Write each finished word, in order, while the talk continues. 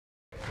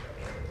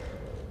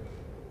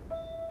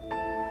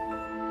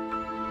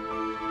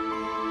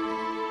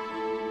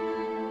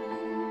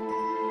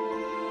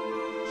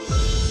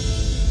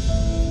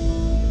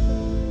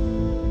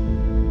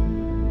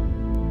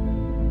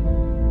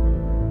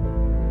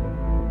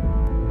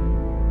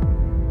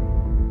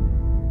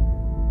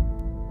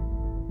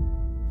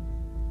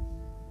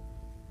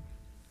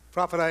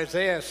Prophet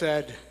Isaiah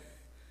said,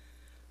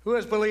 "Who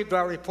has believed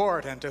our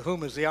report, and to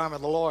whom is the arm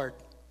of the Lord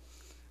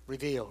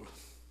revealed?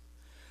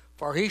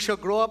 For he shall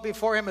grow up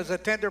before him as a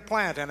tender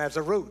plant and as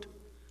a root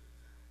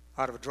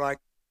out of a dry."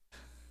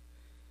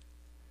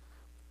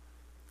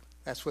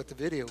 That's what the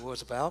video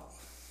was about.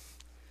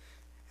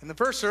 In the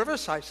first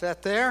service, I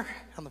sat there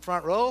on the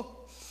front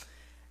row,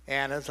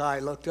 and as I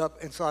looked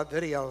up and saw the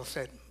video, I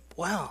said,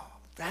 wow,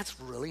 that's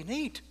really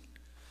neat.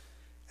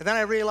 And then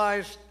I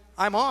realized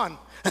I'm on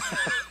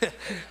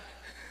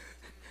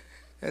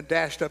and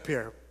dashed up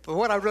here. But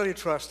what I really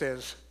trust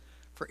is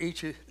for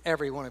each and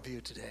every one of you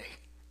today,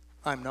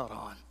 I'm not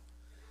on.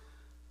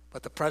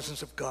 But the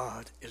presence of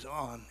God is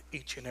on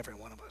each and every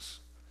one of us.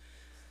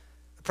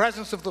 The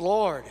presence of the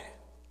Lord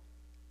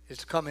is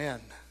to come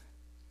in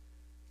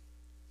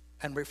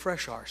and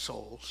refresh our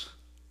souls,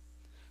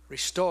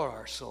 restore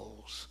our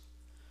souls.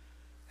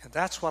 And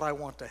that's what I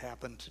want to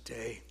happen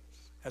today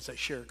as I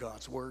share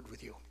God's word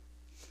with you.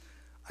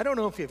 I don't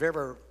know if you've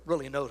ever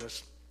really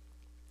noticed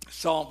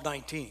Psalm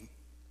 19.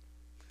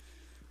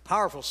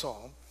 Powerful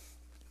psalm.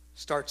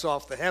 Starts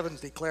off, the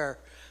heavens declare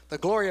the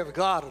glory of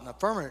God, and the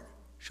firmament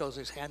shows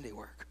his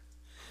handiwork.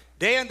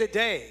 Day unto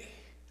day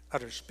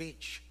utters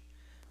speech,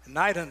 and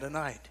night unto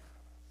night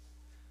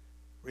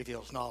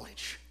reveals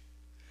knowledge.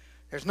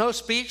 There's no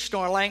speech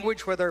nor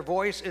language where their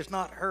voice is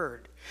not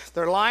heard.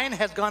 Their line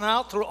has gone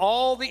out through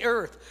all the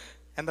earth,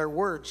 and their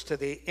words to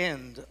the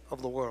end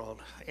of the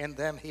world. In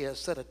them he has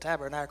set a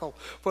tabernacle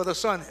for the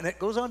sun. And it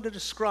goes on to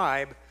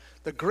describe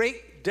the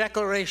great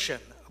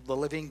declaration of the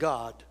living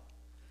God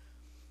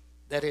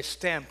that is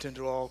stamped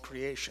into all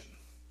creation.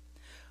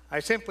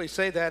 I simply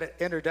say that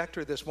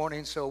introductory this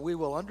morning so we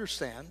will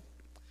understand.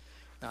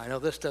 Now, I know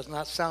this does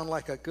not sound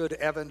like a good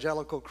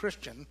evangelical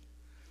Christian,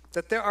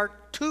 that there are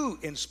two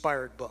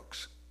inspired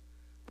books,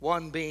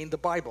 one being the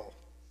Bible.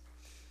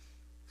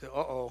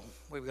 So,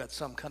 we've got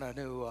some kind of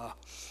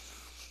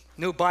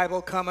new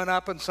Bible coming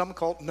up and some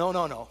cult.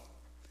 No.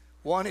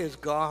 One is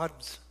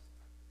God's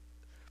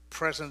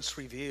presence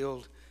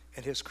revealed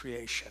in his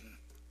creation.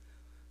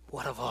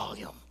 What a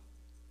volume.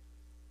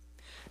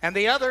 And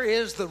the other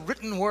is the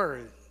written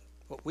word,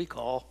 what we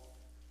call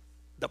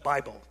the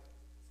Bible.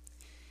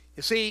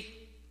 You see,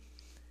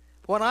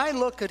 when I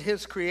look at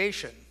his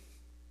creation,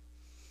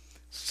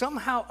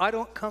 somehow I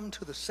don't come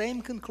to the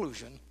same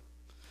conclusion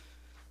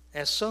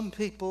as some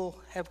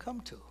people have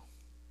come to.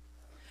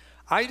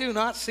 I do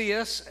not see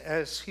us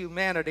as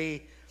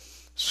humanity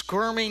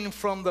squirming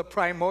from the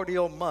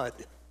primordial mud.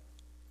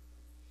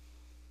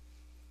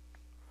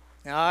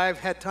 Now, I've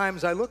had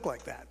times I look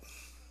like that.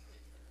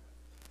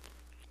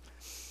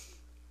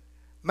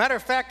 Matter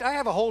of fact, I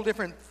have a whole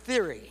different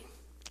theory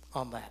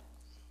on that.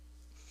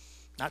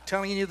 Not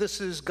telling you this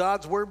is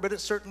God's word, but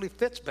it certainly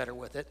fits better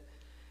with it.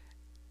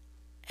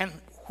 And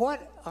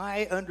what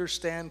I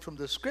understand from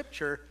the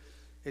scripture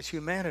is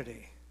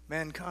humanity,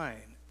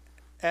 mankind,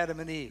 Adam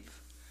and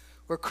Eve,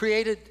 were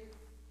created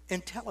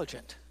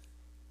intelligent.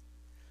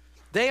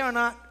 They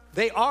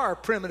are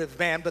primitive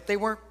man, but they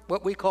weren't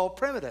what we call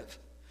primitive.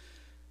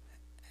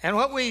 And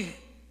what we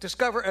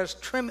discover as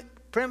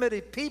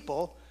primitive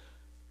people,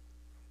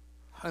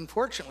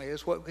 unfortunately,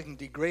 is what we can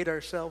degrade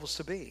ourselves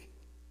to be.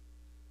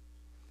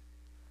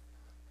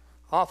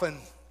 Often,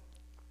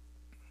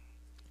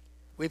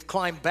 we've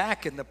climbed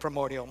back in the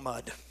primordial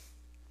mud.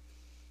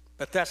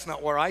 But that's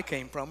not where I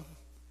came from.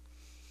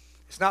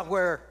 It's not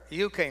where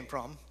you came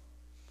from.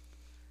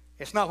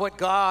 It's not what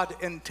God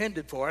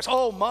intended for us.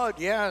 Oh, mud,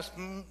 yes.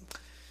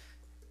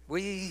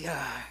 We're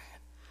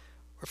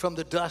from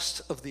the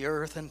dust of the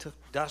earth, and to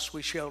dust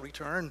we shall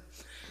return.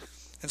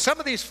 And some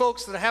of these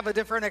folks that have a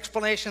different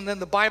explanation than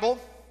the Bible,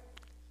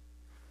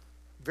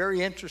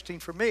 very interesting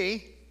for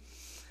me.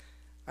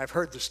 I've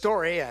heard the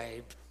story.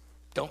 I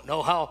don't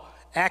know how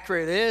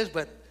accurate it is,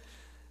 but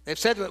they've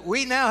said that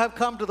we now have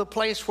come to the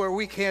place where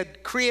we can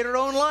create our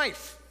own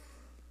life.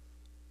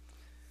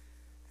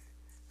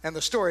 And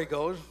the story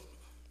goes,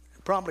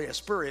 probably a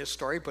spurious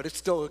story, but it's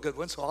still a good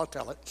one, so I'll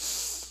tell it.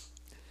 Is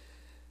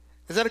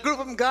that a group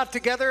of them got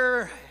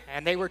together,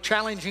 and they were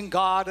challenging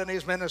God and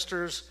his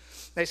ministers.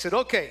 They said,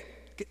 okay,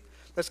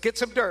 let's get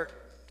some dirt.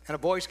 And a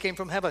voice came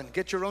from heaven,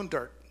 get your own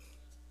dirt.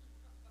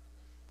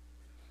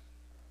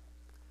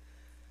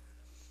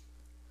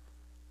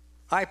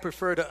 I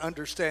prefer to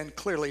understand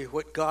clearly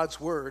what God's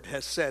word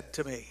has said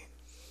to me.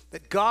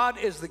 That God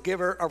is the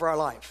giver of our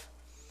life.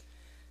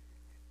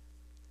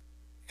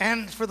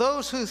 And for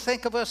those who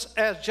think of us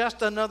as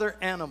just another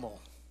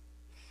animal,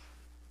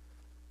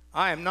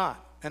 I am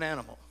not an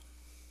animal.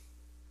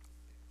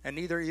 And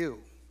neither are you.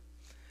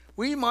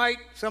 We might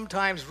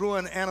sometimes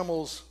ruin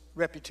animals'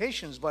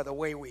 reputations by the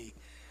way we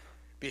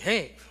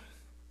behave.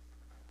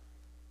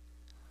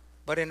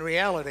 But in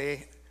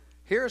reality,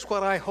 here's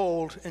what I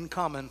hold in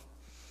common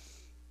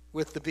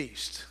with the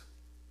beast.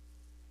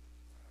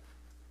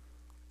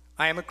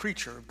 I am a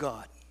creature of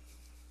God.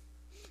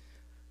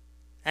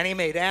 And he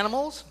made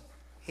animals,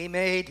 he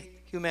made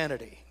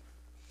humanity.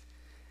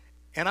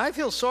 And I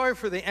feel sorry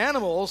for the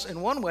animals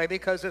in one way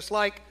because it's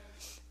like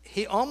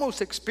he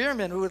almost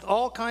experimented with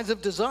all kinds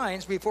of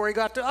designs before he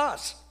got to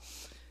us.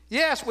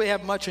 Yes, we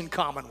have much in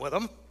common with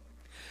him.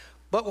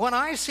 But when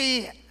I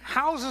see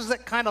houses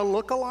that kind of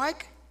look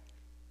alike,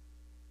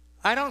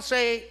 I don't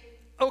say,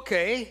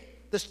 okay,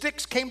 the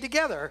sticks came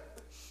together.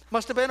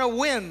 Must have been a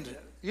wind.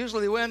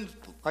 Usually the wind,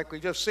 like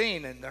we've just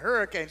seen in the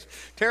hurricanes,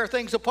 tear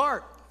things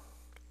apart.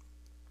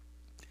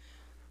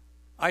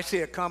 I see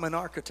a common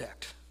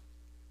architect,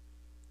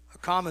 a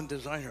common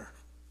designer.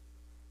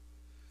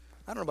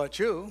 I don't know about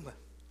you, but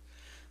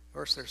of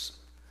course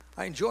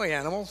I enjoy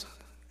animals,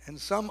 and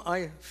some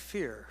I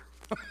fear.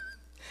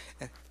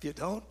 And if you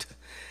don't,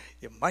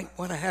 you might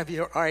want to have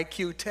your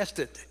IQ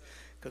tested,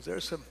 because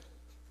there's some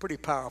pretty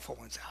powerful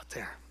ones out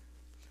there.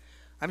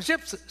 I'm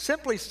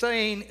simply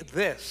saying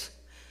this.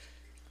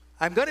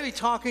 I'm going to be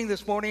talking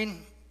this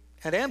morning,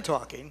 and am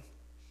talking,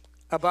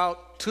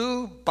 about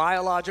two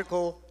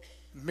biological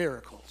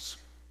miracles.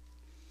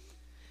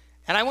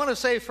 And I want to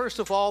say, first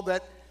of all,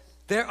 that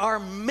there are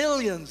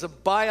millions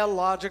of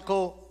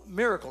biological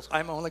miracles.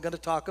 I'm only going to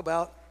talk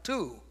about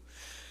two.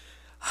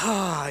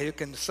 You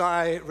can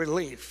sigh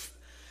relief.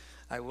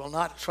 I will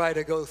not try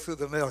to go through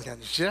the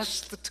millions.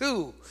 Just the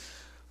two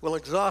will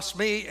exhaust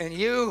me, and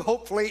you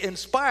hopefully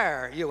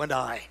inspire you and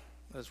I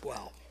as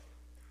well.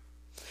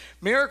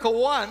 Miracle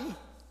one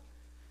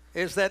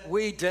is that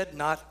we did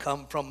not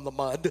come from the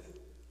mud,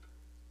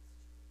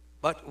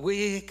 but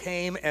we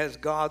came as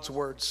God's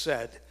word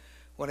said,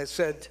 when it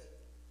said,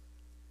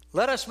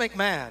 "Let us make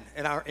man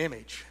in our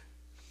image,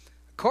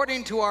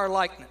 according to our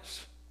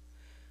likeness.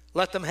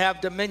 Let them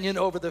have dominion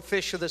over the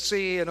fish of the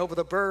sea, and over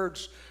the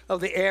birds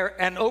of the air,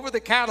 and over the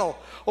cattle,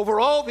 over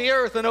all the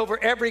earth, and over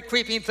every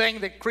creeping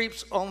thing that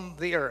creeps on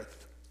the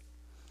earth."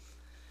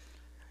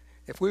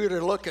 If we were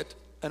to look at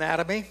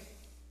anatomy,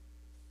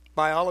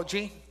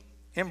 biology,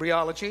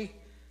 embryology,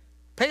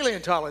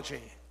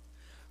 paleontology,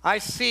 I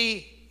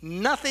see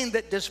nothing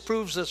that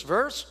disproves this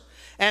verse,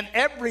 and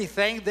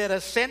everything that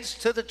assents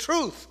to the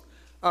truth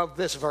of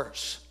this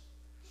verse,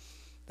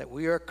 that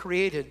we are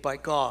created by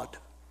God.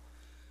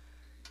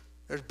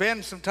 There's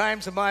been some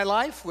times in my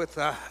life with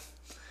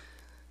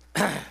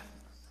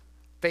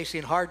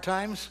facing hard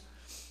times.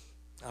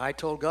 I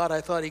told God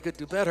I thought he could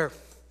do better.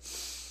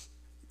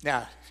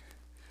 Now,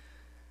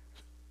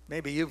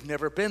 maybe you've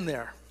never been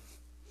there.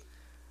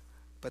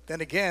 But then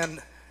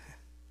again,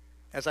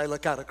 as I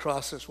look out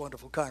across this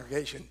wonderful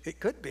congregation, it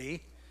could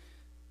be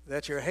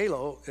that your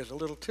halo is a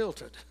little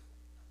tilted.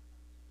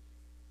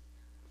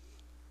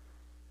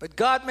 But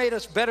God made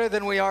us better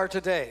than we are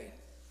today.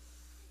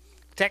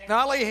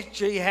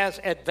 Technology has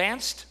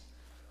advanced,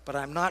 but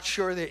I'm not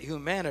sure that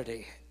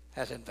humanity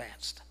has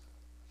advanced.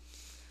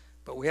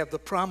 But we have the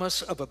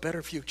promise of a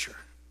better future,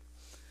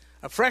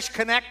 a fresh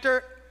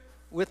connector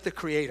with the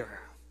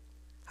Creator.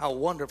 How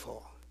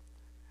wonderful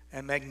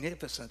and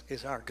magnificent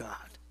is our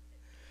God.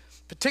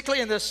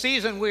 Particularly in this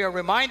season, we are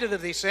reminded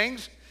of these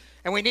things,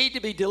 and we need to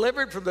be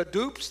delivered from the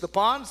dupes, the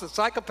pawns, the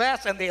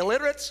psychopaths, and the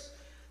illiterates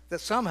that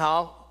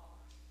somehow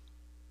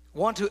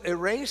want to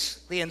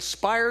erase the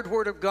inspired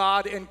word of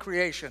God in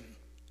creation.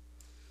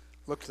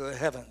 Look to the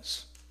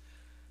heavens.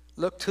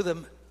 Look to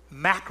the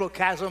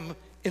macrocosm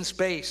in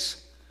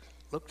space.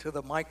 Look to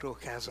the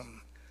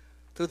microcosm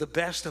through the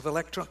best of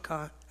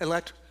electron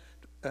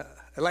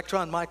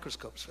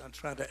microscopes. I'm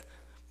trying to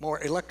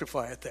more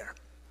electrify it there.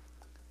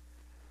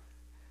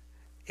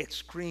 It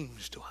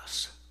screams to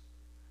us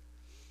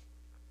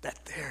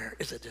that there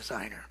is a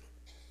designer.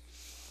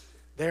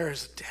 There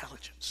is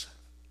intelligence.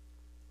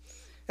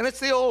 And it's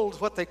the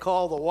old, what they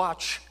call the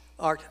watch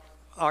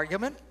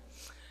argument,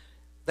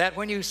 that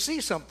when you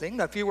see something,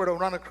 if you were to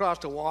run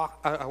across a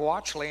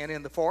watch laying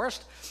in the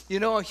forest, you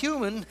know a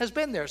human has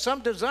been there.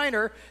 Some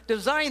designer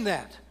designed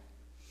that.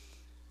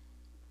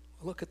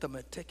 Look at the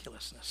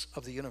meticulousness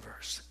of the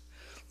universe.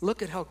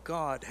 Look at how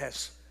God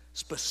has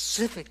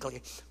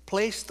specifically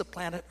placed the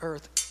planet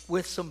Earth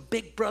with some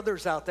big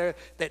brothers out there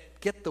that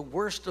get the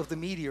worst of the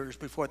meteors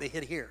before they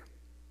hit here.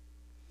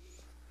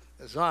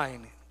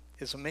 Design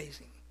is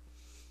amazing.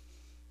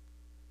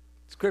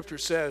 Scripture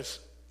says,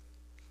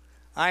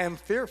 "I am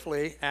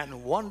fearfully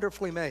and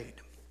wonderfully made."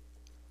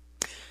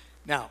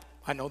 Now,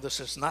 I know this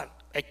is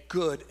not a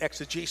good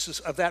exegesis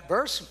of that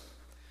verse,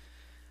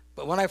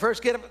 but when I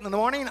first get up in the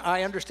morning,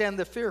 I understand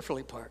the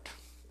fearfully part.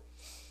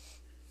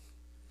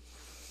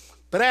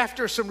 But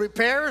after some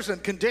repairs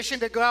and condition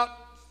to go out,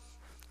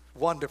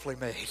 wonderfully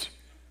made.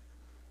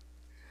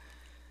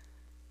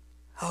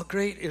 How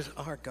great is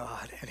our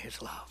God and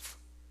his love.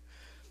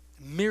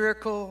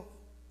 Miracle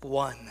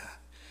one.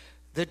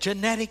 The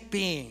genetic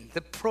being,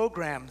 the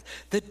program,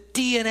 the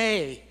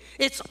DNA,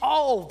 it's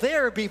all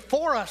there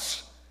before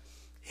us.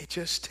 It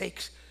just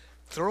takes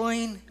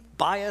throwing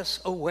bias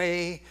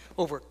away,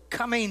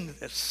 overcoming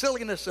the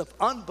silliness of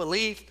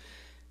unbelief,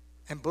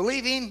 and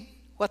believing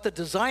what the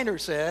designer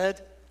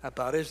said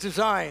about his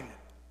design.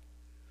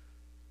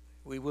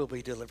 We will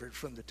be delivered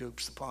from the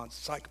dupes, the pawns,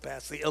 the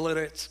psychopaths, the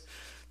illiterates,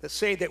 that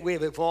say that we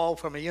have evolved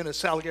from a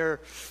unicellular,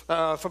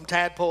 from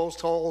tadpoles,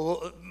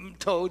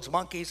 toads,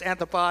 monkeys,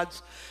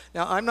 anthropods.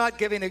 Now, I'm not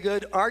giving a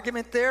good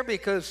argument there,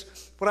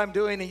 because what I'm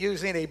doing is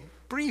using a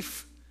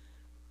brief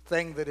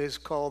thing that is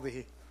called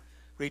the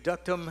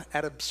reductum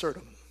ad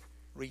absurdum,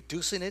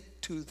 reducing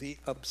it to the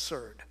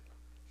absurd.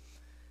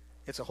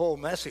 It's a whole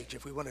message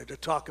if we wanted to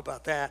talk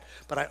about that,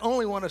 but I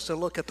only want us to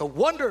look at the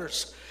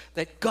wonders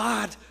that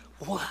God,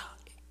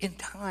 in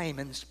time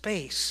and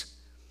space,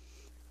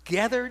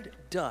 gathered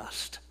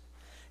dust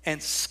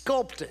and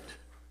sculpted.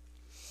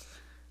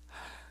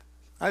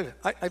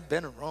 I've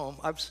been in Rome.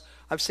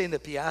 I've seen the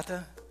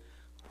Pieta.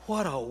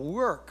 What a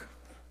work.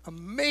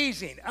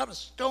 Amazing, out of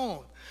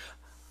stone.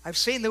 I've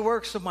seen the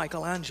works of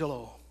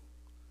Michelangelo,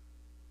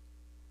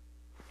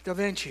 Da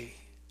Vinci.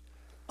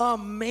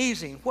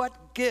 Amazing.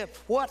 What gift,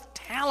 what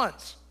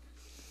talents.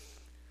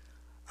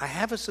 I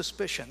have a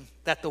suspicion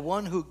that the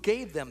one who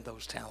gave them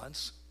those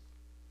talents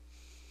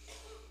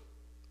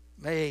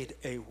made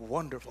a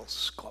wonderful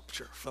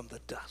sculpture from the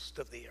dust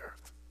of the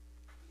earth.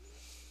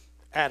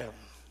 Adam,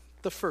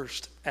 the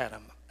first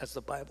Adam, as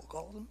the Bible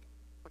calls him.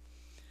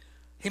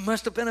 He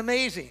must have been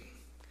amazing.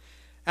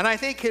 And I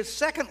think his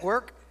second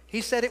work,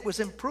 he said it was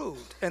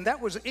improved, and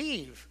that was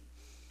Eve.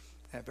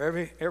 And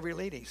every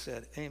lady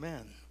said,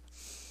 amen.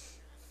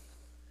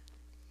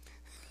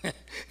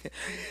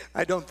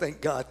 I don't think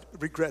God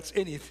regrets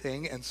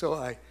anything, and so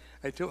I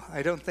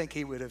don't think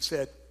he would have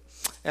said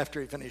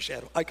after he finished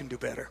Adam, I can do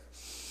better.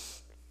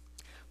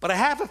 But I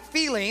have a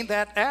feeling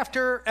that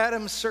after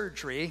Adam's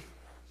surgery,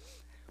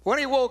 when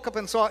he woke up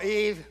and saw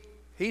Eve,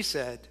 he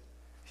said,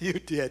 you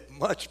did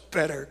much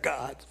better,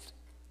 God.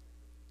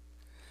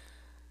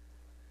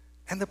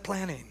 And the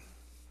planning.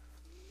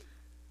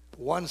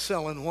 One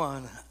cell in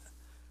one,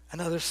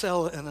 another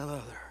cell in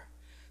another.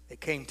 They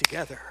came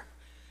together.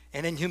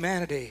 And in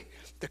humanity,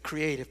 the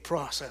creative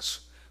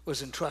process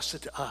was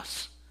entrusted to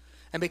us.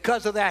 And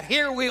because of that,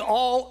 here we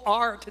all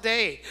are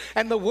today.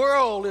 And the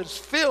world is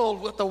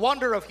filled with the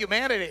wonder of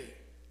humanity.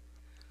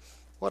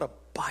 What a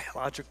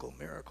biological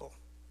miracle.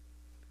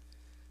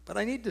 But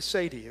I need to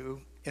say to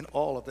you, in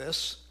all of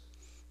this,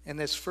 in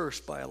this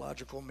first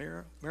biological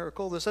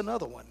miracle, there's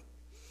another one.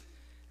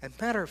 And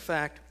matter of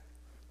fact,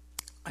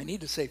 I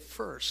need to say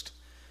first,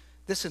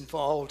 this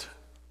involved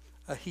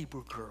a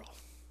Hebrew girl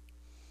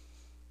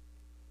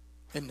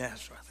in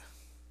Nazareth.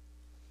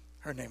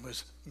 Her name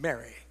was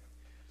Mary,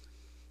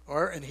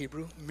 or in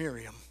Hebrew,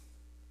 Miriam.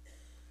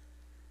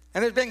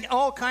 And there's been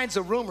all kinds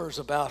of rumors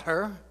about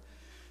her,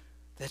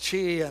 that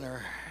she and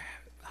her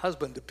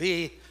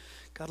husband-to-be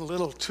got a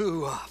little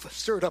too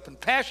stirred up in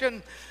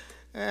passion,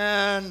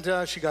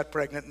 and she got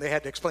pregnant, and they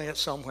had to explain it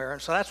somewhere.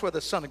 And so that's where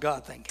the Son of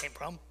God thing came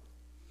from.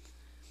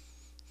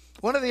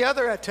 One of the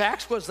other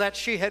attacks was that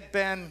she had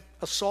been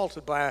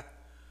assaulted by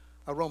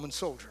a Roman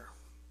soldier.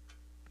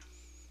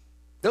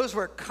 Those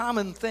were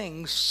common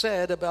things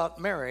said about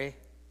Mary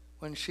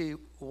when she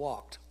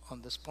walked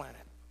on this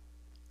planet.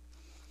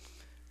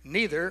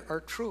 Neither are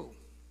true.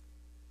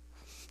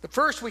 The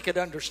first we could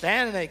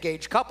understand, an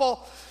engaged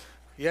couple,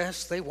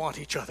 yes, they want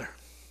each other.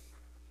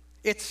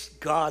 It's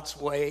God's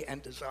way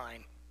and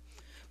design.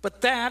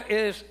 But that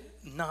is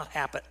not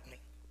happening.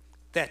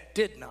 That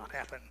did not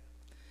happen.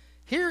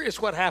 Here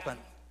is what happened.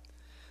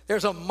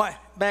 There's a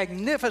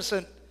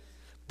magnificent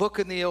book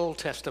in the Old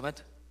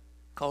Testament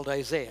called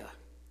Isaiah.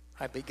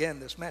 I began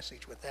this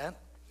message with that.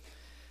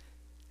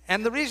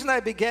 And the reason I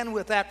began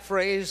with that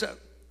phrase,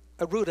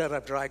 a root out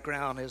of dry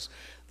ground, is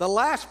the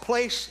last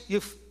place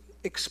you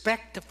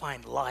expect to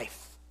find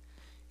life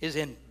is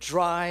in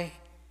dry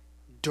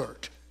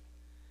dirt,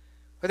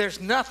 where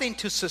there's nothing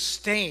to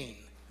sustain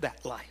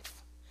that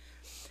life.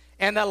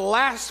 And the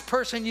last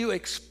person you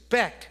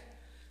expect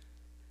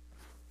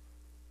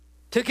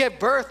to give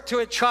birth to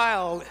a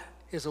child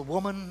is a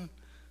woman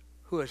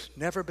who has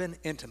never been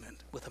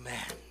intimate with a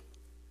man.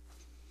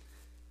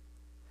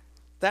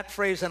 That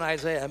phrase in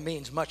Isaiah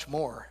means much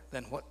more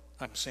than what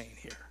I'm saying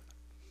here.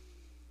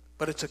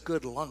 But it's a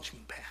good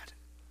launching pad.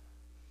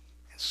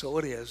 And so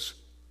it is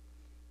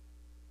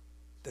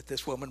that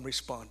this woman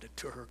responded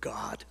to her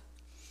God,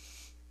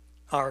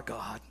 our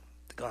God,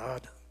 the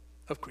God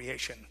of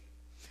creation.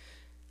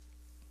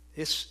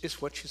 This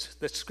is what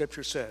the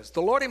scripture says.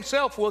 The Lord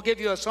himself will give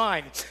you a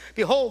sign.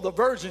 Behold, the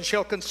virgin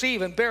shall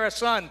conceive and bear a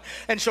son,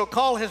 and shall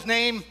call his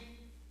name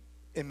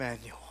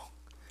Emmanuel,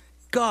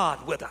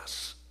 God with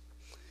us.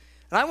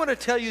 And I want to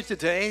tell you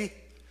today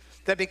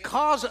that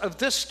because of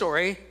this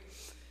story,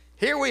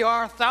 here we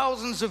are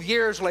thousands of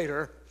years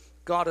later,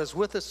 God is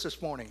with us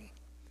this morning.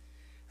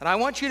 And I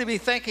want you to be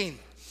thinking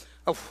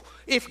of,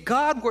 if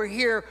God were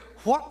here,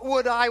 what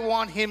would I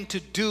want him to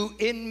do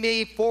in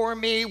me, for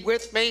me,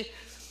 with me?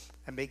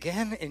 And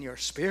begin in your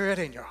spirit,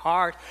 in your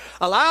heart.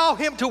 Allow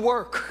him to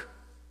work.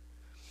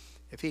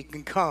 If he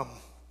can come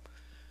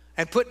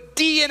and put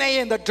DNA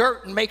in the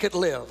dirt and make it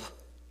live,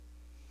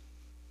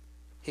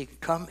 he can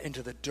come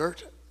into the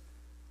dirt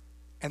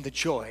and the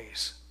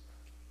joys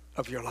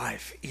of your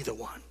life, either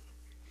one,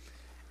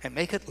 and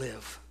make it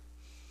live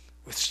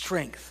with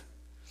strength,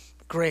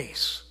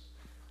 grace,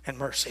 and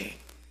mercy.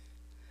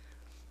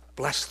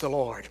 Bless the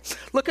Lord.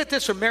 Look at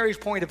this from Mary's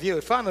point of view.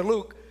 It's found in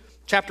Luke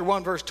chapter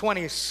 1, verse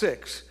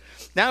 26.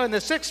 Now in the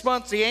 6th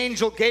month, the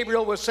angel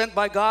Gabriel was sent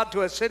by God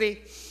to a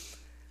city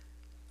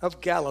of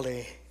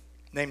Galilee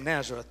named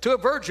Nazareth, to a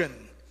virgin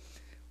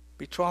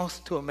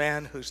betrothed to a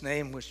man whose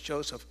name was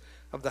Joseph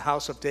of the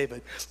house of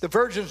David. The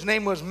virgin's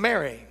name was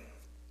Mary.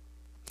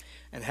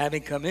 And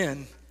having come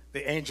in,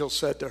 the angel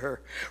said to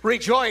her,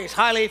 "Rejoice,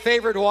 highly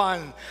favored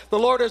one. The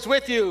Lord is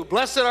with you.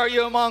 Blessed are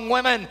you among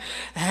women."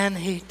 And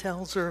he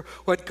tells her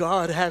what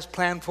God has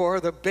planned for her,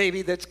 the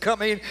baby that's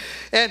coming.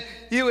 And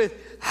you would,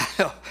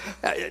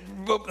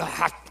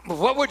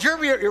 what would your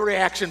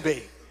reaction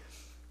be?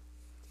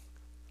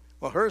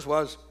 Well, hers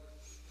was,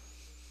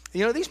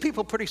 these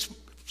people are pretty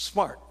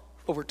smart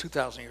over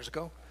 2,000 years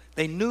ago.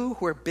 They knew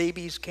where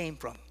babies came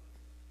from.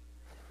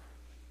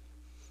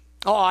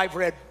 Oh, I've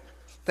read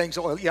things,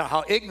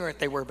 how ignorant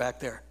they were back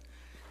there.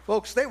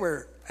 Folks, they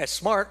were as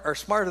smart or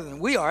smarter than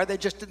we are. They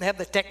just didn't have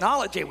the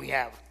technology we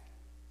have.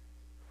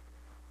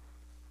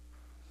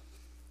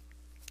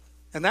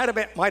 And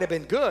that might have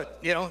been good.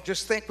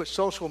 Just think what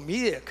social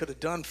media could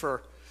have done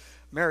for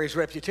Mary's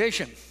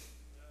reputation.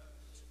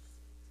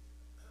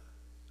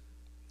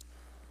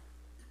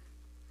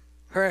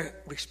 Her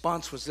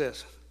response was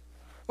this: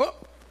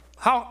 well,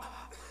 how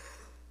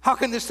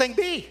can this thing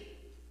be?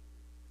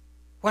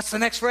 What's the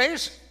next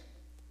phrase?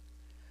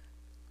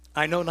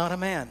 I know not a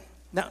man.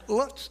 Now,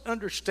 let's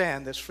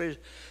understand this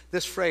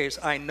phrase,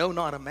 I know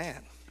not a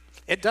man.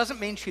 It doesn't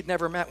mean she'd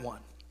never met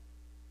one.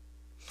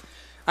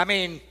 I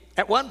mean,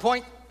 at one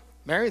point,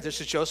 Mary,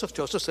 this is Joseph,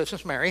 this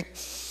is Mary.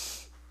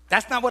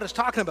 That's not what it's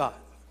talking about.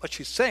 What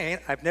she's saying,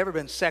 I've never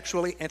been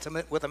sexually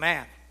intimate with a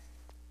man.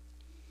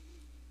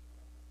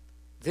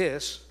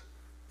 This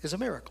is a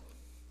miracle.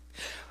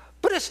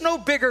 But it's no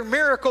bigger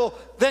miracle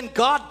than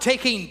God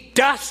taking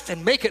dust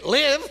and make it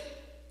live.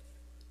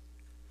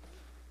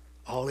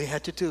 All he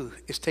had to do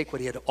is take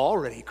what he had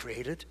already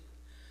created,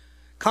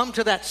 come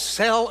to that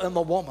cell in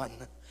the woman,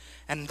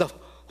 and the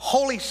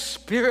Holy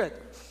Spirit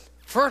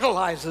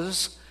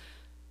fertilizes.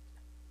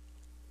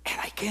 And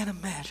I can't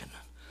imagine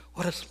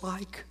what it's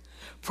like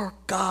for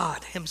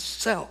God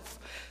himself,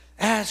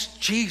 as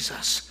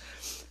Jesus,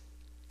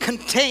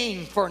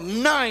 contained for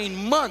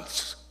 9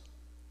 months,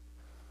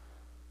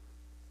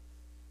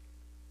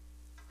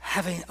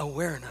 having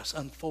awareness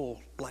unfold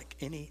like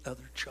any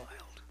other child.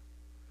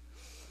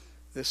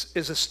 This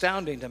is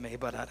astounding to me,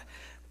 but it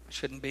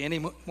shouldn't be any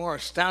more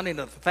astounding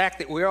than the fact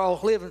that we all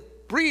live and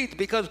breathe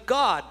because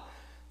God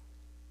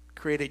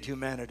created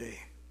humanity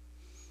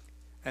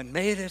and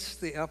made us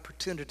the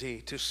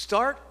opportunity to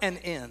start and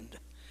end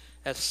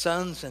as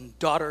sons and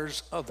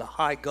daughters of the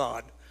high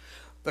God,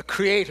 the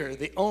Creator,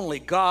 the only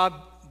God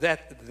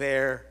that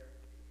there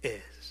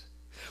is.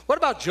 What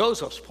about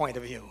Joseph's point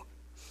of view?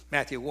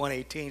 Matthew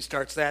 1:18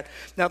 starts that.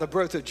 Now the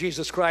birth of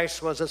Jesus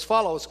Christ was as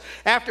follows.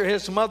 After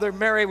his mother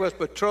Mary was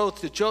betrothed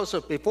to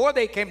Joseph, before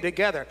they came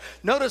together.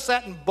 Notice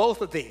that in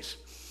both of these.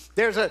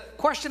 There's a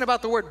question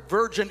about the word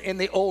virgin in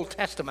the Old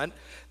Testament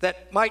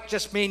that might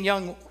just mean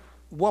young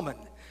woman.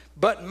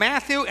 But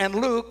Matthew and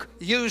Luke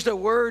used a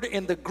word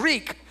in the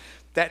Greek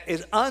that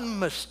is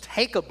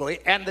unmistakably,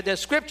 and the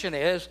description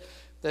is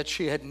that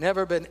she had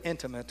never been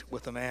intimate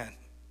with a man.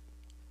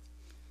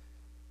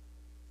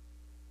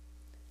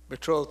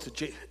 Betrothed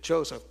to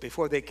Joseph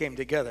before they came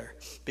together.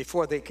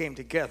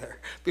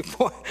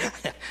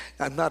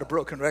 I'm not a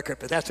broken record,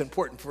 but that's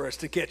important for us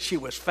to get. She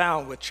was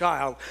found with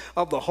child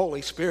of the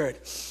Holy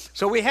Spirit.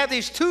 So we have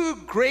these two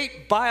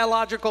great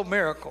biological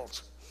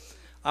miracles.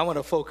 I want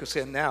to focus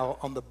in now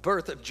on the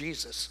birth of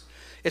Jesus.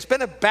 It's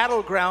been a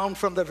battleground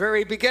from the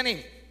very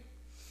beginning.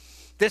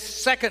 This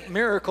second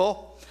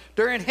miracle,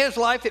 during his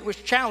life, it was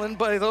challenged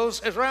by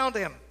those around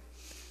him.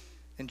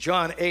 In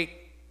John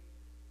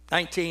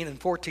 8:19 and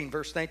 14,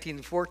 verse 19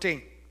 and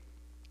 14.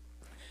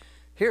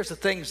 Here's the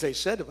things they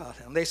said about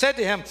him. They said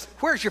to him,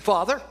 "Where's your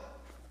father?"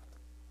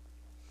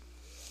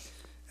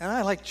 And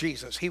I like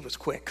Jesus. He was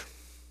quick.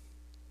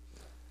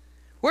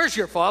 "Where's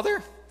your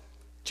father?"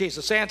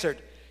 Jesus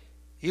answered,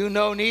 "You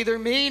know neither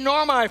me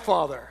nor my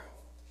Father.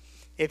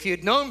 If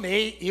you'd known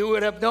me, you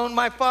would have known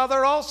my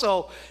Father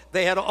also."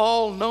 They had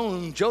all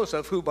known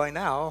Joseph, who by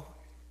now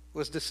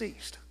was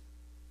deceased.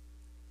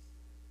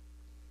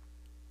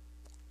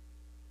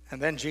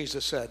 And then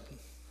Jesus said,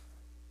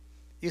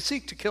 "You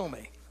seek to kill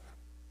me,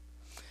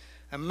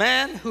 a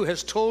man who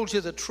has told you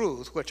the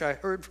truth, which I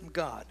heard from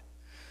God.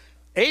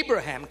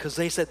 Abraham," because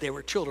they said they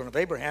were children of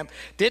Abraham,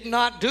 "did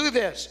not do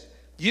this.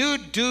 You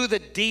do the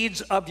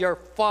deeds of your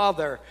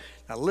father."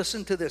 Now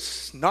listen to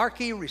this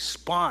snarky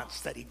response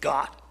that he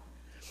got.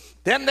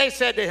 Then they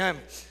said to him,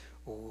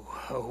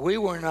 "We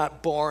were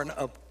not born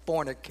of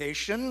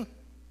fornication."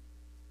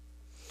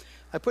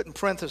 I put in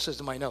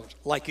parentheses in my notes,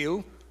 "like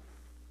you,"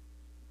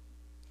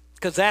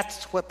 because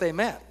that's what they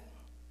meant.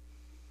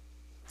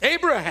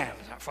 Abraham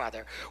is our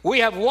father. We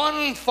have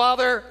one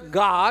Father,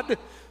 God.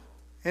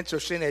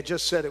 Interesting, they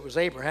just said it was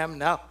Abraham.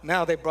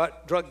 Now they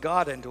drug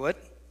God into it.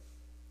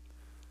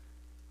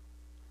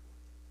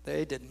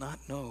 They did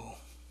not know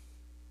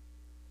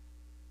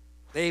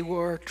They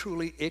were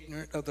truly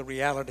ignorant of the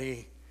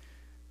reality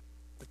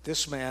that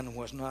this man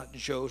was not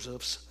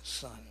Joseph's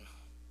son.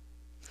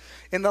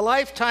 In the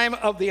lifetime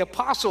of the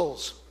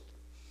apostles,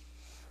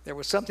 there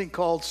was something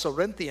called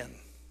Cerinthian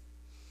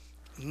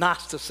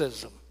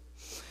Gnosticism.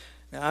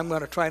 Now, I'm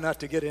going to try not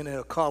to get into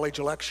a college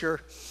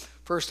lecture.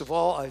 First of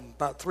all, in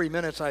about 3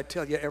 minutes, I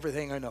tell you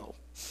everything I know.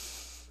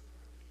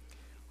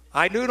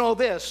 I do know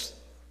this,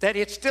 that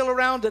it's still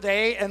around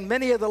today, and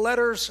many of the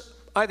letters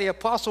by the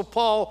Apostle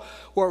Paul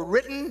were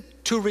written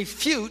to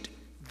refute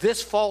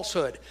this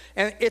falsehood.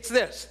 And it's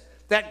this,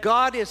 that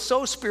God is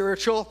so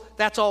spiritual,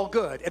 that's all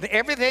good. And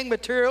everything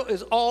material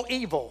is all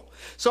evil.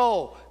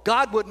 So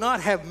God would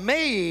not have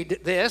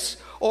made this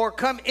or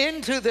come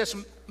into this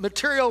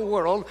material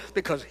world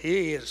because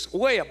he is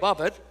way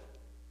above it.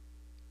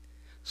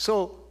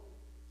 So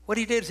what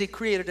he did is he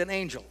created an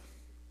angel.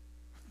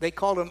 They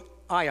called him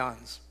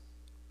ions.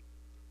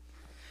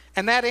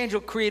 And that angel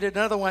created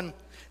another one.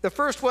 The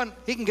first one,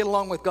 he can get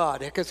along with God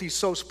because he's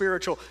so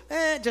spiritual.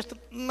 Just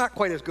not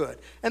quite as good.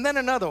 And then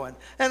another one,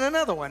 and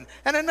another one,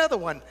 and another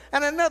one,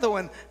 and another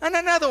one, and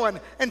another one,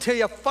 until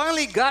you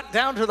finally got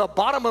down to the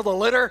bottom of the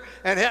litter,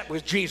 and that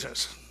was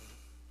Jesus.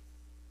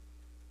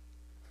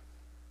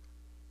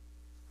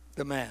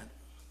 The man.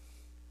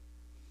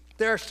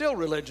 There are still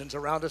religions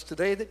around us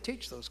today that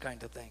teach those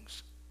kind of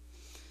things.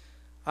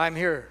 I'm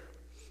here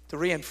to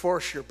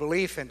reinforce your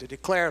belief and to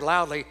declare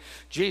loudly,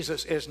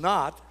 Jesus is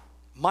not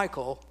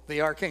Michael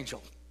the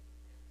archangel.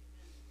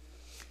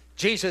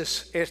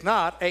 Jesus is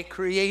not a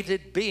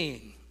created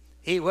being.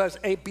 He was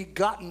a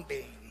begotten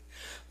being.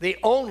 The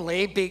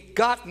only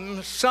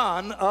begotten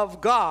Son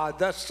of God,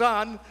 the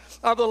Son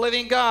of the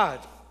living God.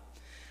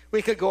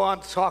 We could go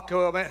on to talk to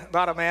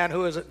about a man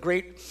who is a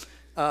great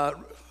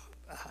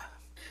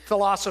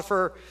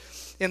philosopher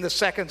in the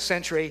 2nd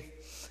century,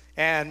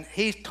 and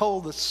he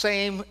told the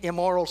same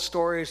immoral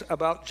stories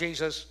about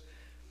Jesus.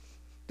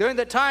 During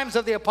the times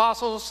of the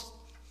apostles,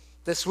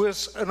 this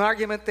was an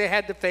argument they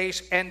had to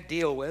face and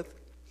deal with.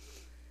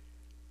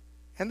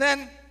 And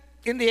then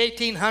in the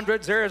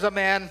 1800s, there is a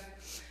man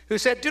who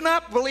said, do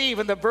not believe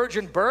in the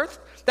virgin birth.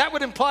 That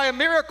would imply a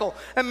miracle,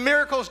 and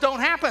miracles don't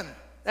happen.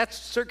 That's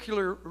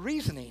circular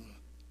reasoning.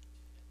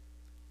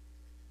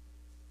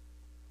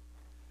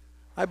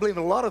 I believe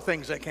in a lot of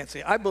things I can't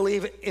see. I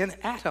believe in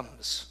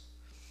atoms,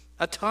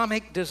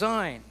 atomic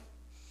design.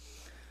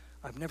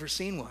 I've never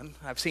seen one.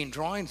 I've seen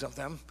drawings of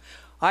them.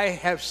 I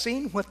have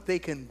seen what they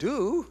can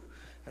do.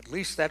 At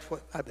least that's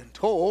what I've been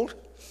told.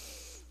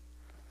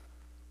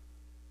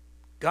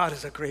 God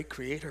is a great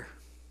creator.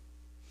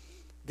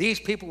 These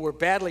people were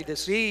badly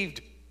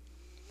deceived.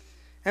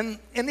 And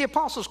in the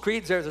Apostles'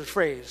 Creed, there's a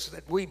phrase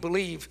that we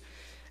believe,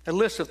 a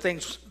list of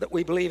things that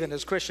we believe in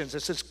as Christians.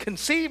 It says,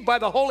 conceived by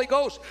the Holy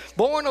Ghost,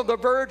 born of the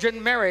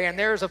Virgin Mary. And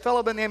there's a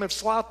fellow by the name of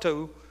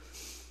Slato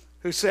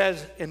who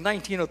says in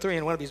 1903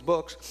 in one of his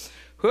books,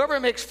 whoever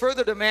makes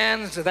further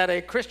demands that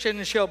a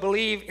Christian shall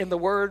believe in the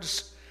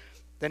words,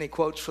 then he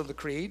quotes from the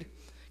Creed,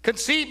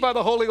 conceived by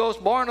the Holy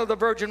Ghost, born of the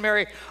Virgin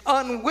Mary,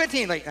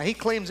 unwittingly. Now he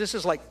claims this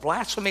is like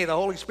blasphemy of the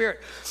Holy Spirit,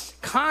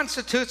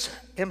 constitutes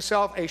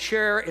himself a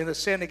sharer in the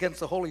sin against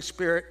the Holy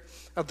Spirit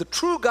of the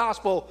true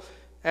gospel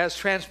as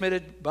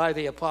transmitted by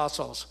the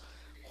apostles.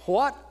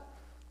 What?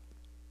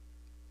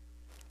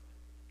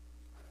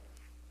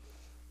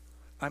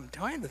 I'm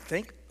trying to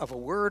think of a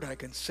word I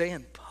can say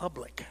in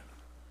public.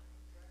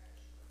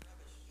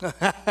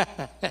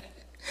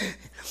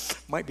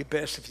 Might be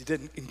best if you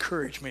didn't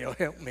encourage me or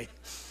help me.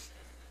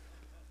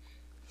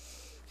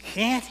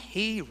 Can't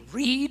he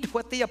read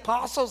what the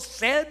apostles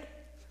said?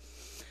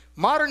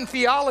 Modern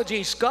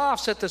theology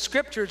scoffs at the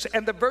scriptures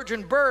and the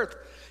virgin birth.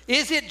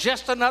 Is it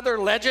just another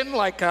legend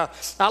like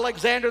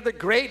Alexander the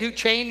Great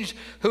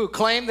who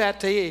claimed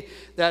that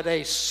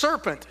a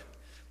serpent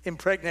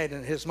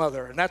impregnated his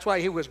mother, and that's why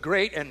he was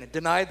great and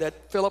denied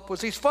that Philip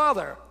was his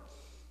father?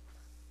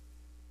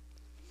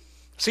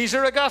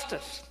 Caesar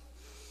Augustus,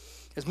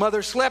 his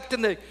mother slept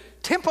in the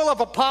temple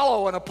of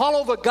Apollo, and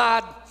Apollo the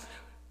god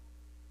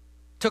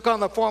took on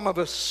the form of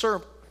a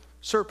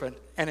serpent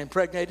and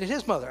impregnated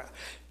his mother.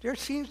 There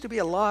seems to be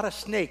a lot of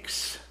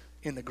snakes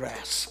in the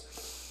grass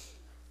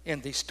in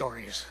these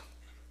stories.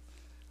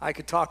 I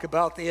could talk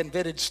about the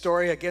invented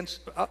story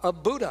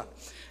of Buddha.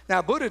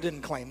 Now, Buddha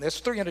didn't claim this.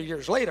 300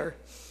 years later,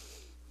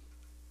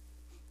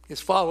 his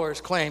followers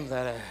claimed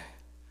that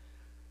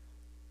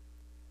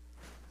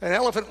an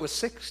elephant with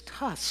 6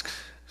 tusks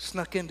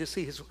snuck in to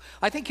see his...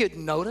 I think you'd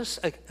notice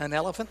an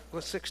elephant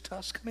with 6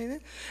 tusks coming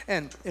in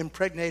and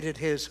impregnated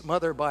his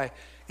mother by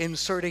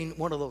inserting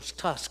one of those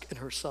tusks in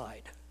her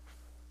side.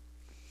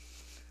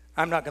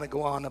 I'm not going to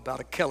go on about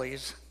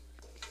Achilles,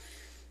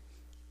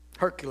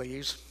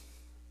 Hercules,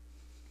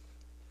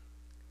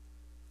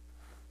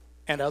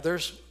 and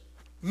others.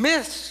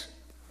 Myths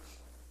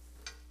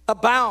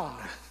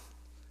abound,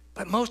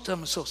 but most of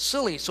them are so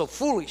silly, so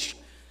foolish,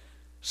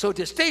 so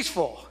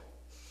distasteful.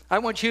 I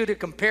want you to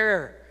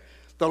compare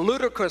the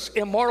ludicrous,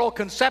 immoral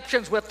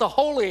conceptions with the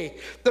holy,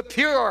 the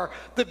pure,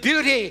 the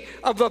beauty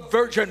of the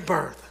virgin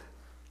birth.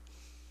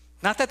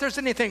 Not that there's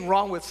anything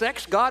wrong with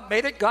sex. God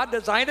made it. God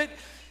designed it.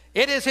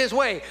 It is his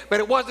way. But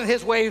it wasn't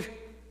his way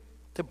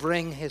to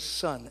bring his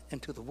son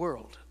into the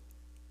world.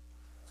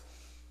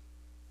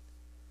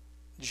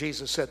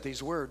 Jesus said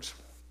these words.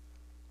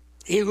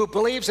 He who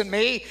believes in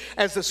me,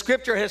 as the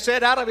scripture has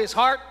said, out of his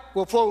heart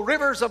will flow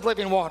rivers of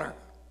living water.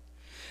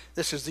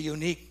 This is the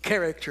unique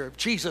character of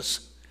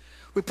Jesus.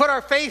 We put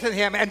our faith in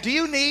him. And do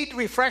you need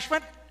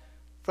refreshment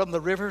from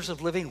the rivers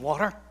of living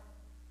water?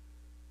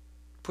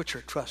 Put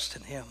your trust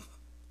in him.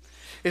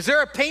 Is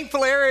there a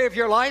painful area of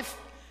your life?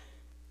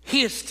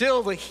 He is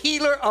still the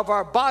healer of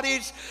our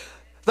bodies,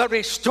 the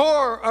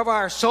restorer of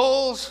our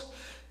souls.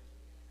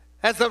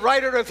 As the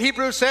writer of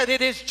Hebrews said,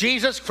 it is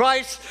Jesus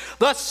Christ,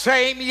 the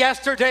same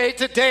yesterday,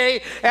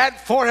 today, and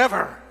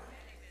forever.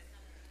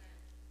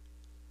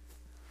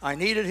 I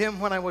needed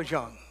him when I was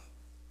young.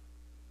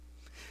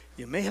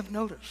 You may have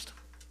noticed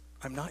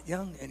I'm not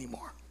young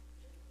anymore.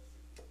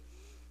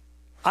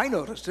 I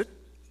noticed it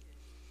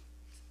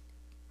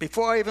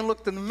before I even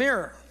looked in the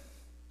mirror.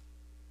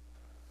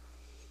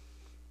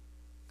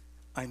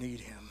 I need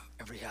him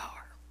every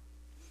hour.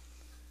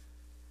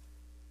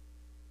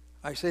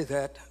 I say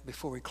that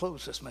before we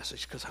close this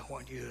message because I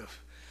want you to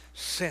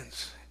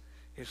sense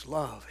his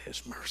love,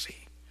 his mercy.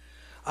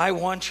 I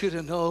want you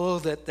to know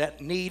that that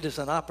need is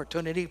an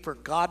opportunity for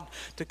God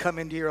to come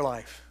into your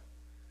life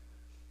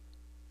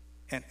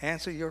and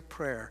answer your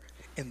prayer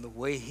in the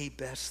way he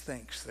best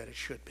thinks that it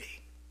should be.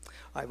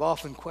 I've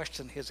often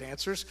questioned his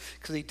answers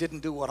because he didn't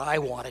do what I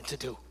wanted to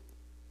do.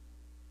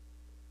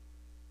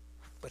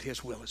 But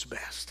his will is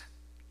best.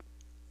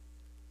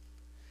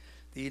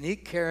 The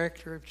unique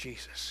character of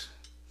Jesus.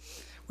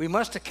 We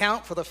must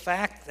account for the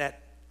fact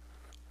that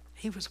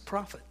he was a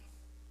prophet.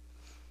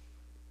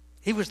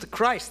 He was the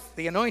Christ,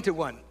 the anointed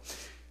one.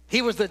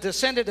 He was the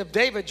descendant of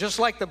David, just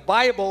like the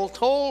Bible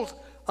told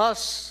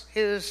us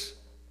his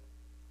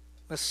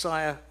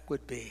Messiah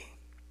would be.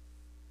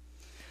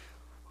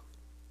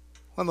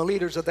 When the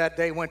leaders of that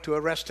day went to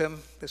arrest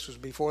him, this was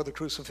before the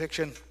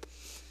crucifixion,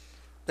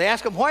 they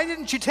asked him, why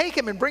didn't you take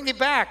him and bring him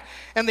back?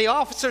 And the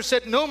officer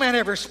said, no man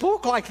ever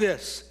spoke like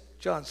this.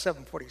 John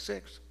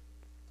 7:46.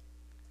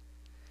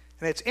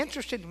 And it's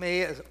interesting to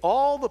me as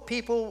all the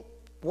people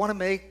want to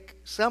make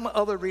some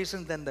other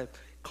reason than the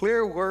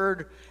clear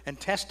word and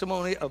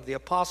testimony of the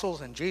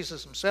apostles and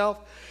Jesus himself.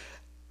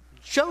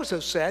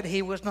 Joseph said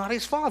he was not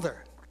his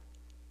father.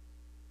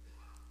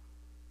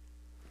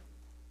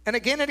 And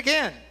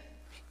again,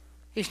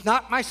 he's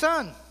not my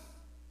son.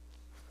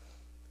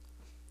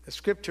 The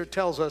scripture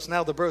tells us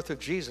now the birth of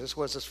Jesus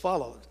was as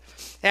follows.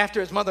 After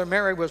his mother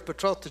Mary was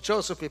betrothed to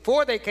Joseph,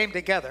 before they came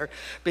together,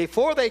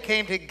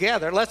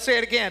 let's say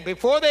it again,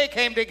 before they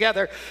came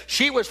together,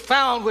 she was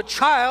found with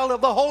child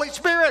of the Holy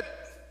Spirit.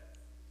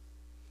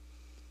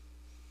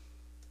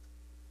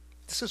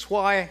 This is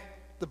why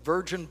the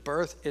virgin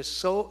birth is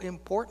so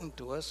important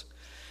to us,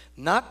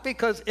 not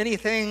because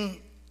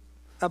anything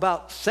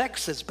about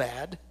sex is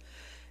bad.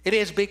 It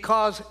is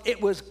because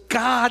it was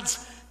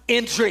God's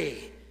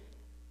entry.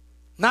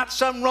 Not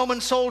some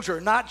Roman soldier,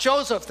 not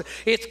Joseph.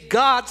 It's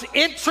God's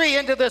entry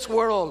into this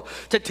world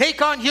to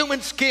take on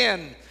human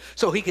skin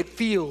so he could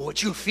feel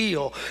what you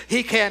feel.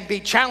 He can be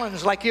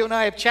challenged like you and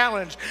I have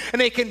challenged.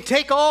 And he can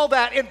take all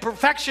that in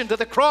perfection to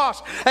the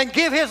cross and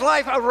give his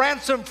life a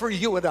ransom for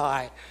you and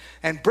I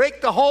and break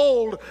the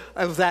hold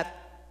of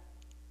that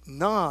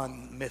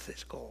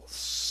non-mythical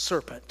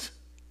serpent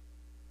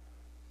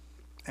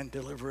and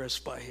deliver us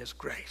by his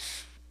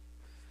grace.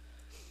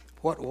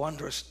 What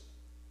wondrous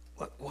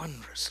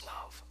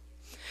love.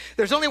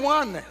 There's only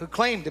one who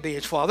claimed to be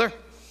his father,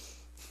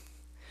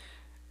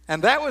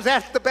 and that was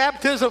at the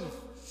baptism.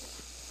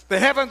 The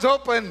heavens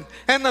opened,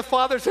 and the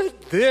Father said,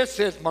 this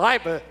is my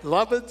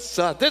beloved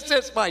Son. This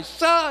is my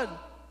Son.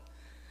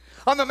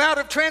 On the Mount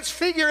of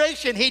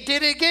Transfiguration, he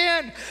did it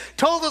again.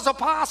 Told his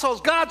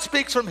apostles, God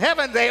speaks from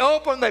heaven. They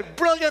opened, they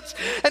brilliance,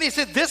 and he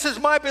said, this is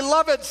my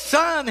beloved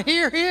Son.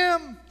 Hear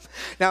him.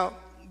 Now,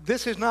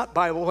 this is not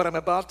Bible, what I'm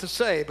about to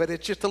say, but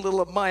it's just a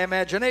little of my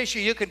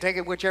imagination. You can take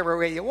it whichever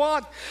way you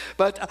want.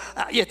 But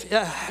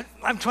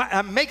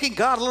I'm making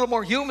God a little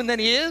more human than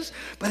he is.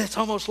 But it's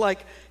almost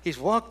like he's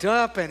walked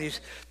up and he's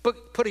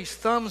put his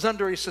thumbs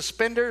under his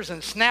suspenders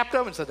and snapped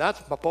them and said,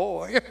 that's my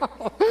boy.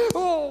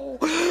 Oh,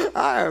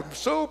 I am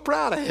so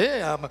proud of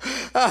him.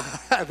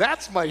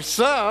 That's my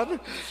son.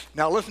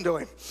 Now listen to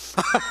him.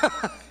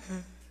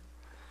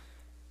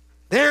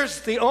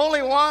 There's the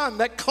only one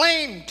that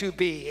claimed to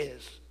be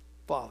his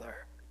Father.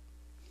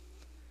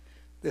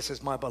 This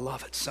is my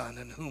beloved Son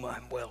in whom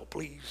I'm well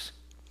pleased.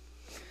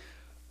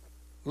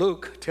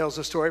 Luke tells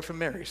the story from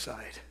Mary's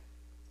side.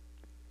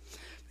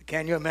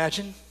 Can you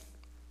imagine?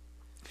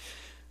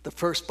 The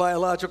first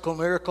biological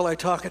miracle I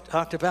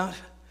talked about,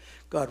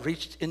 God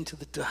reached into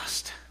the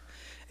dust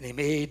and he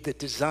made the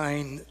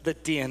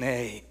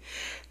DNA,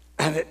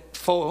 and it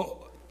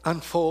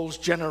unfolds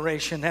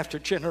generation after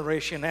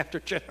generation after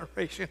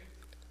generation.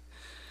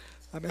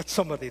 I met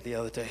somebody the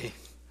other day.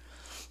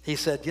 He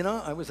said,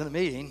 I was in a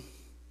meeting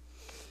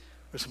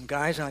with some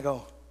guys, and I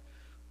go,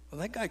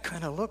 well, that guy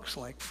kind of looks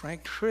like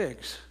Frank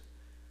Triggs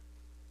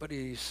but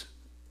he's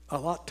a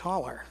lot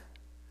taller.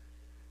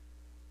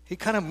 He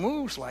kind of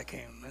moves like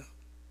him.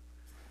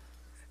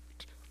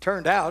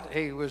 Turned out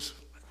he was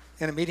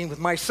in a meeting with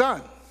my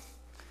son,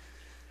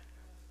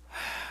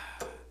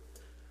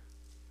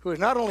 who is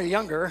not only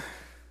younger,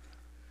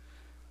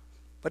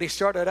 but he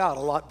started out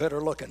a lot better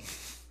looking.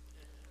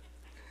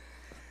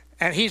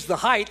 And he's the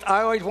height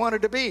I always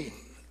wanted to be.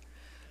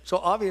 So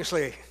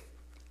obviously,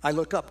 I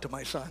look up to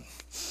my son.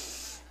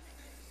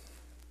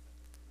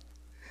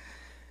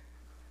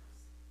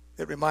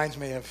 It reminds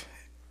me of,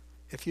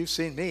 if you've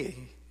seen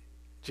me,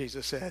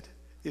 Jesus said,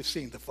 you've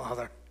seen the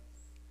Father.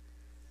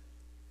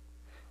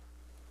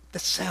 The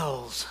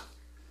cells,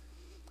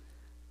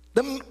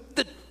 the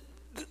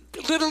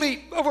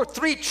literally over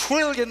 3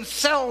 trillion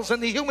cells in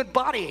the human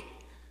body,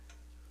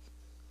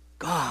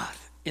 God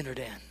entered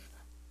in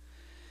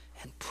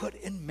and put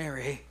in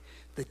Mary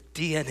the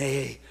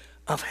DNA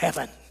of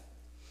heaven.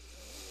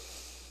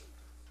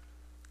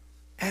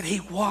 And he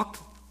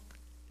walked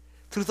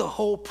through the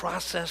whole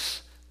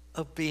process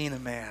of being a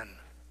man,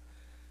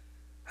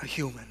 a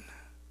human.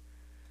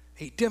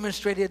 He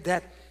demonstrated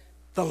that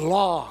the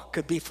law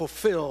could be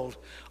fulfilled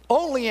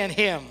only in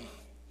him.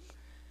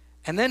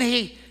 And then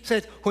he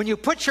said, when you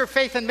put your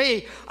faith in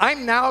me,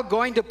 I'm now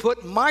going to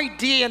put my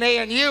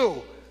DNA in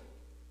you.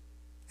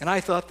 And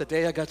I thought the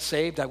day I got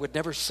saved, I would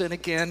never sin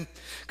again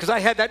because I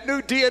had that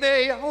new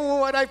DNA.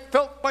 Oh, and I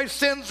felt my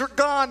sins were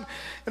gone.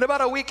 And about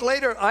a week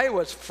later, I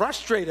was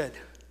frustrated.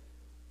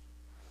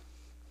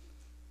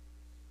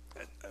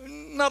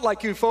 Not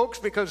like you folks,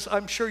 because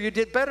I'm sure you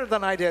did better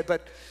than I did,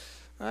 but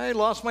I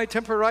lost my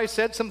temper. I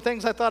said some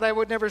things I thought I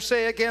would never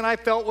say again. I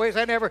felt ways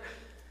I never...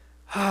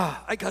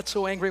 I got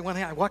so angry one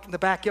day. I walked in the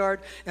backyard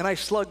and I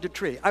slugged a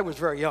tree. I was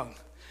very young.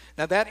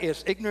 Now that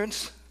is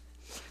ignorance.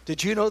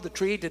 Did you know the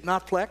tree did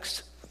not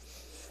flex?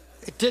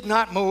 It did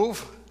not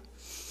move.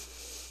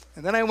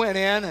 And then I went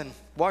in and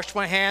washed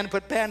my hand,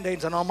 put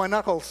Band-Aids on all my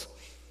knuckles.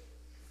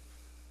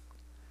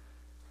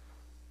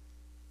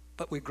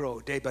 But we grow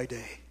day by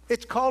day.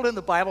 It's called in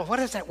the Bible, what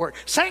is that word?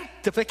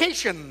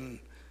 Sanctification.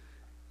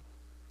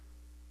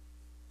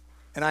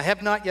 And I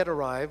have not yet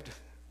arrived.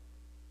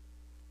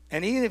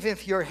 And even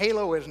if your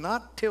halo is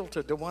not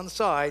tilted to one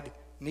side,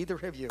 neither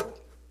have you.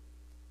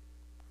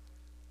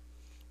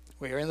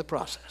 We are in the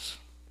process.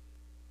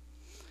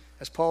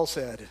 As Paul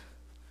said,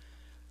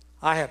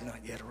 I have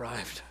not yet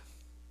arrived.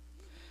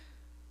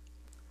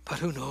 But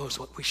who knows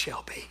what we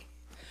shall be?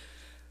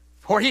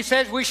 For he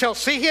says we shall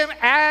see him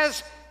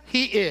as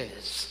he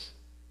is.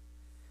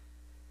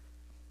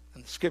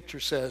 And the scripture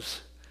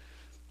says,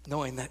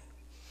 knowing that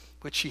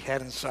which she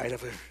had inside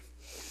of her,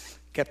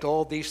 kept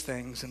all these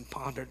things and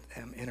pondered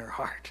them in her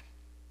heart.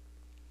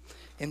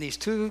 In these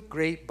 2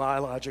 great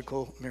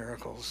biological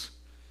miracles,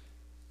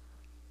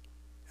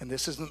 and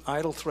this is an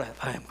idle threat,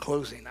 I am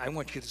closing. I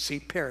want you to see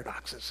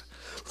paradoxes.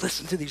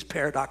 Listen to these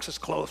paradoxes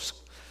close.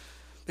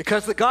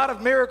 Because the God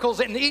of miracles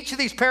in each of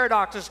these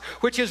paradoxes,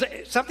 which is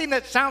something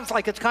that sounds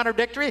like it's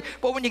contradictory,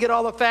 but when you get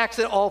all the facts,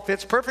 it all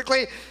fits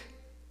perfectly.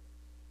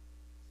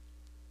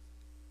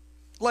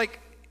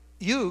 Like,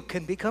 you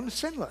can become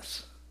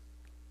sinless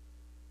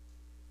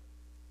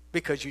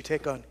because you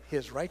take on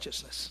his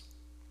righteousness,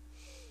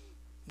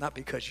 not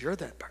because you're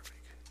that perfect.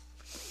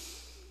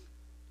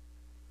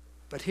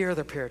 But here are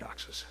the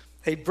paradoxes.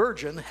 A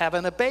virgin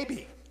having a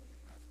baby.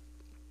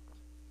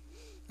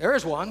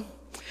 There's one.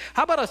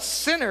 How about a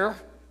sinner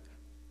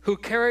who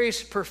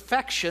carries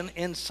perfection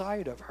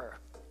inside of her?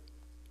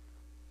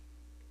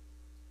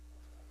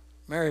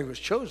 Mary was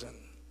chosen.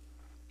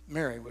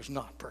 Mary was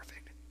not perfect.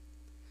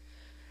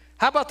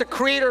 How about the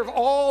creator of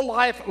all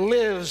life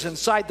lives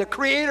inside the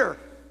creator?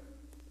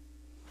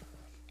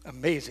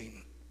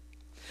 Amazing.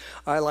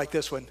 I like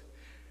this one.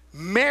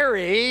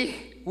 Mary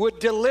would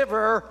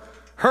deliver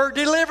her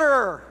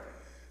deliverer.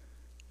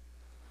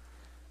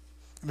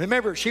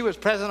 Remember, she was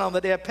present on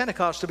the day of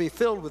Pentecost to be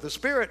filled with the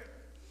Spirit.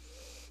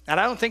 And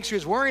I don't think she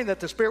was worrying that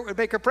the Spirit would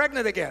make her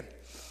pregnant again.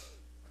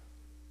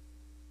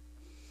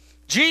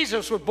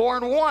 Jesus was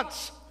born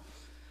once,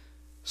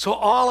 so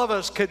all of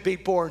us could be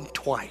born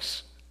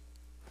twice.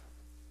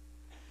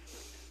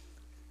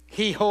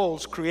 He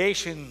holds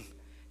creation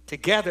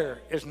together,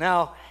 is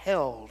now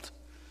held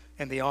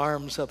in the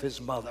arms of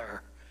his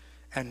mother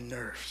and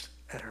nursed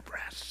at her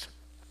breast.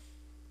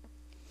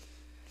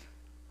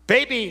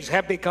 Babies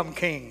have become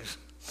kings,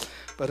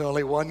 but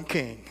only one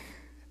king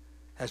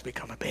has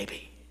become a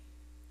baby.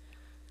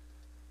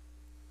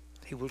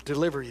 He will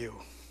deliver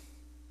you.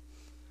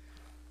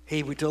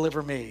 He will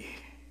deliver me.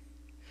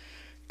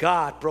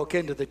 God broke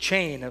into the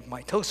chain of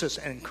mitosis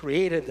and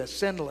created the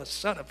sinless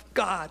Son of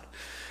God.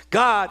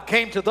 God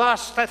came to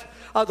us,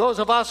 those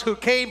of us who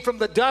came from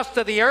the dust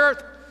of the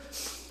earth,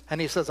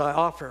 and he says, I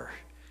offer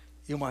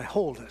you my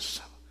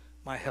wholeness,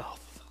 my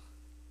health.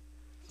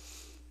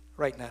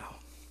 Right now.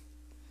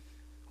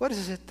 What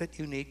is it that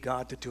you need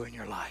God to do in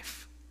your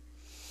life?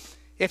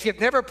 If you've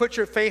never put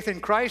your faith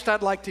in Christ,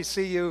 I'd like to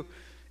see you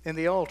in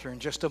the altar in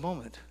just a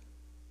moment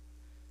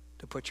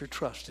to put your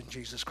trust in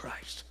Jesus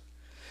Christ.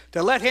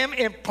 To let him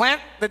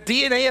implant the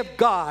DNA of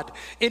God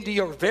into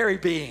your very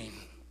being.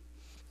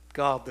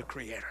 God the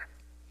Creator,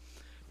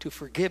 to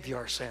forgive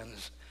your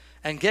sins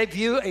and give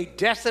you a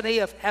destiny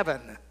of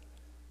heaven.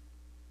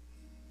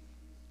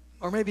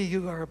 Or maybe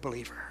you are a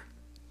believer,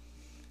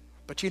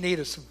 but you need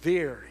a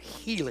severe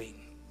healing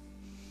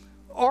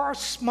or a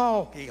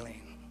small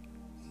healing.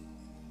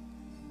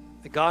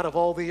 The God of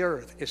all the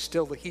earth is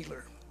still the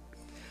healer.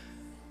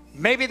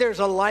 Maybe there's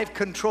a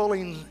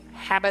life-controlling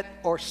habit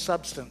or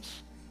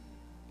substance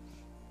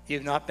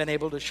you've not been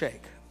able to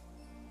shake.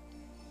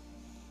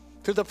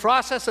 Through the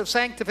process of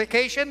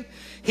sanctification,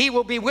 He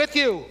will be with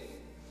you.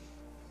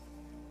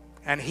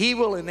 And He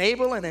will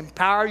enable and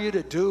empower you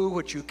to do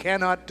what you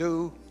cannot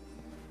do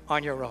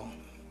on your own.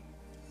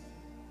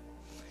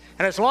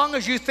 And as long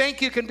as you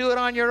think you can do it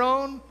on your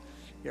own,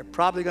 you're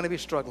probably going to be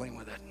struggling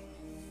with it.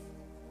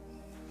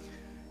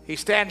 He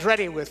stands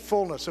ready with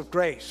fullness of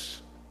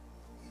grace,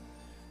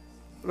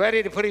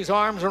 ready to put His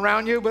arms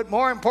around you, but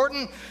more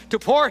important, to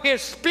pour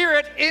His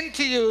Spirit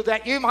into you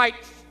that you might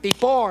be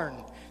born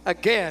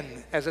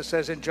again, as it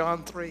says in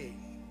John 3.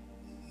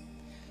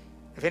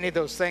 If any of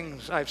those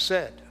things I've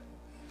said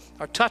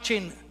are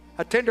touching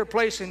a tender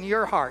place in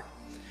your heart,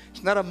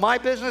 it's none of my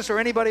business or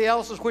anybody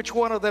else's which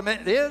one of them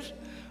it is.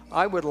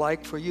 I would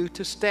like for you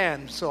to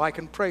stand so I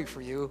can pray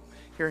for you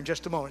here in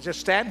just a moment. Just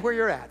stand where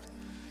you're at.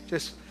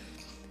 Is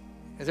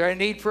there a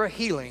need for a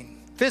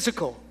healing?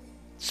 Physical,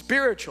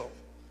 spiritual,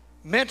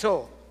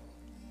 mental,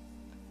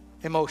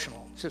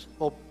 emotional. It's just,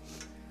 well,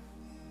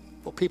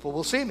 people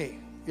will see me.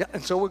 Yeah,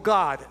 and so will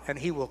God, and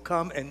He will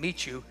come and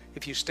meet you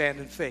if you stand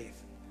in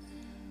faith.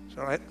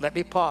 So let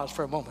me pause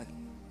for a moment.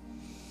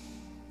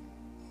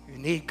 You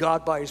need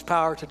God by His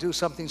power to do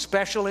something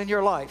special in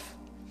your life.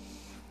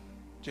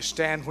 Just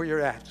stand where you're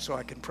at so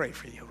I can pray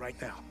for you right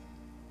now.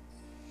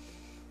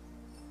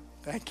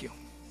 Thank you.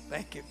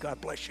 Thank you.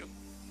 God bless you.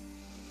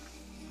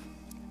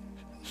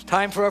 It's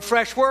time for a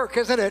fresh work,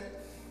 isn't it?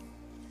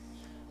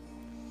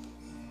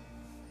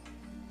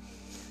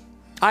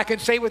 I can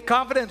say with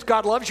confidence,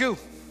 God loves you.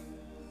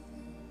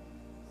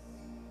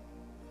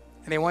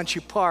 And He wants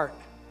you part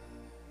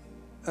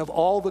of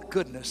all the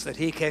goodness that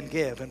He can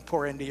give and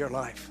pour into your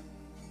life.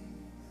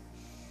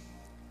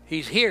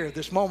 He's here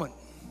this moment.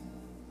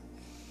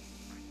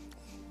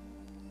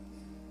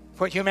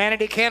 What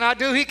humanity cannot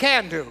do, He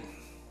can do.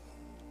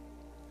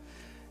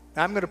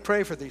 Now, I'm going to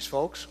pray for these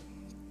folks.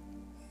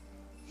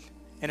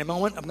 In a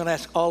moment, I'm going to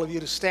ask all of you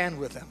to stand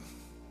with them.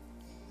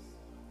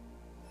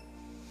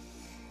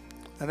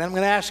 And then I'm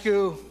going to ask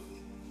you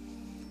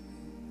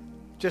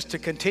just to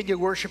continue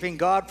worshiping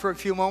God for a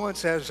few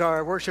moments as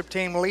our worship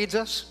team leads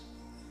us.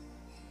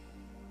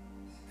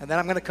 And then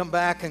I'm going to come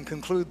back and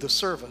conclude the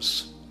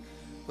service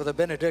with a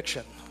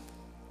benediction.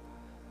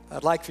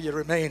 I'd like for you to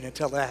remain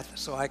until that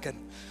so I can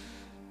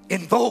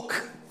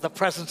invoke the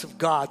presence of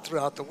God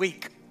throughout the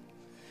week.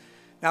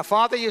 Now,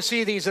 Father, you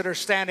see these that are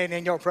standing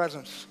in your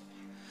presence.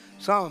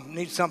 Some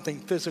need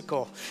something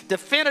physical,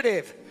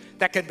 definitive,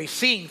 that can be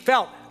seen,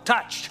 felt,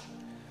 touched.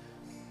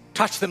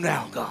 Touch them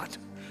now, God.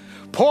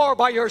 Pour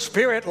by your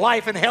Spirit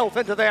life and health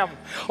into them,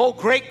 O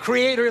great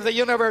Creator of the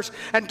universe,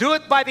 and do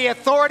it by the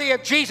authority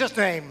of Jesus'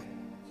 name.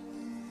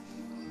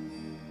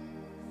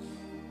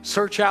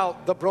 Search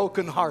out the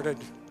brokenhearted,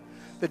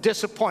 the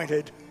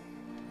disappointed,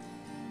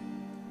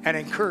 and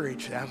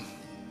encourage them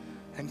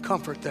and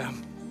comfort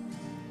them.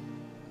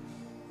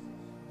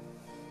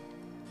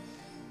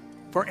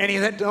 For any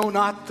that know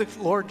not the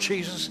Lord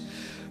Jesus,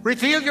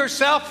 reveal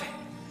yourself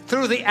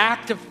through the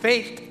act of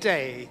faith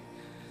today,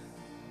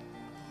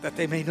 that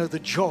they may know the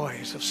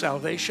joys of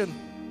salvation.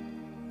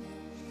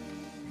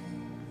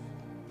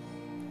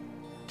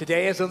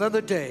 Today is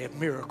another day of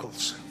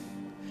miracles.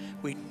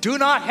 We do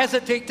not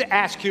hesitate to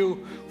ask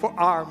you for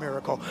our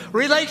miracle.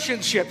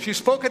 Relationships, you've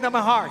spoken to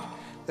my heart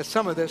that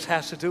some of this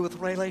has to do with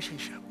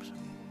relationships.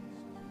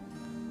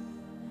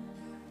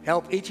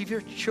 Help each of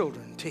your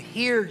children to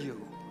hear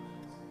you,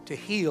 to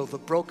heal the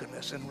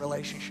brokenness in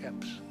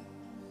relationships.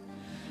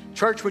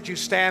 Church, would you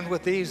stand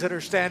with these that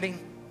are standing?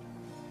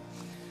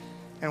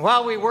 And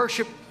while we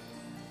worship,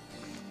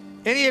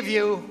 any of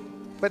you,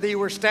 whether you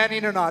were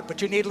standing or not,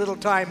 but you need a little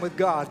time with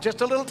God,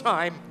 just a little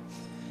time,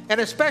 and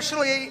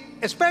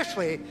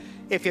especially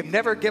if you've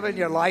never given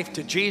your life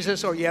to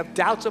Jesus or you have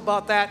doubts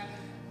about that,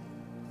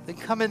 then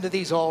come into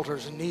these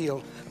altars and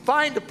kneel.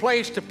 Find a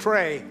place to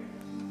pray.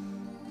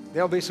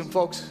 There'll be some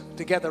folks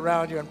together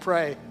around you and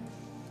pray.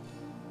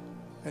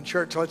 And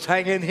church, let's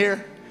hang in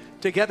here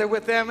together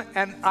with them.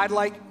 And I'd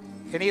like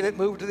any that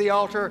move to the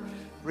altar,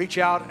 reach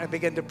out and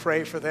begin to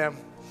pray for them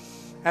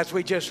as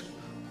we just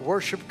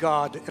worship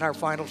God in our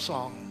final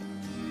song.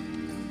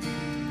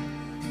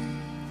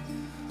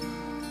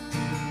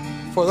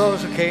 For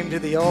those who came to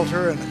the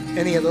altar and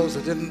any of those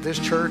that didn't, this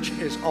church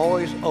is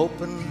always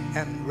open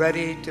and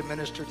ready to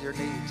minister to your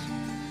needs.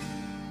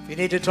 If you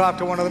need to talk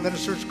to one of the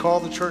ministers, call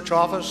the church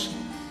office.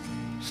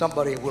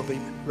 Somebody will be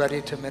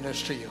ready to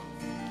minister to you.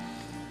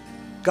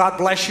 God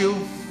bless you.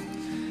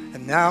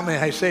 And now may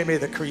I say, may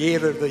the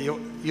Creator of the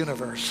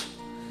universe,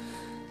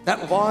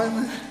 that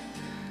one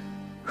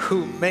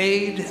who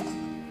made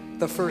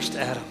the first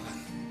Adam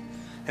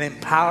and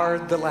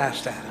empowered the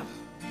last Adam,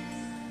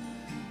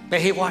 May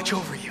He watch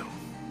over you.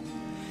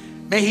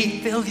 May He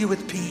fill you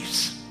with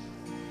peace.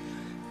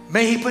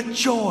 May He put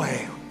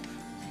joy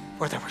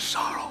where there was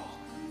sorrow.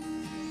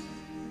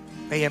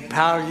 May He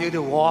empower you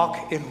to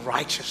walk in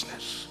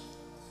righteousness.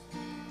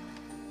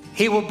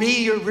 He will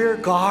be your rear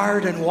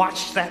guard and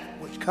watch that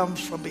which comes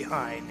from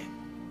behind.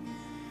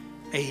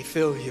 May He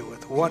fill you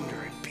with wonder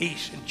and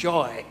peace and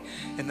joy.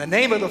 In the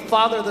name of the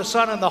Father, the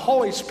Son, and the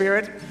Holy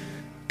Spirit,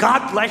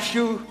 God bless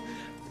you.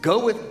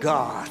 Go with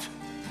God.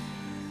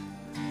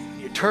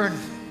 You turn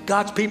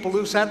God's people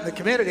loose out in the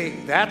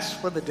community, that's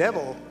when the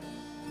devil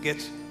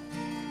gets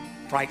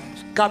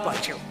frightened. God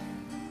bless you.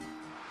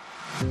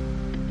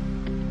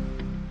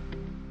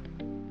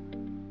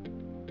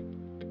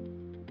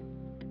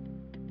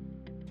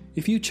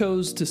 If you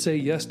chose to say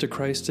yes to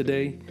Christ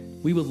today,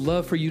 we would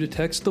love for you to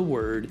text the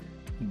word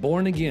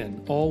Born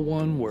Again, all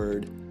one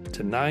word,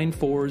 to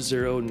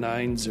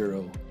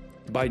 94090.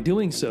 By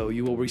doing so,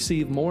 you will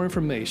receive more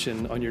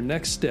information on your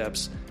next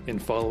steps in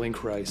following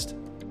Christ.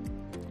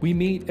 We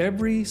meet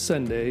every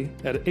Sunday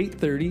at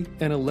 8:30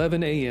 and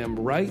 11 a.m.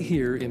 right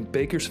here in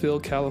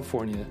Bakersfield,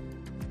 California.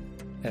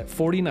 At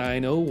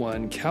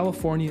 4901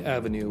 California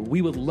Avenue,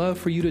 we would love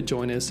for you to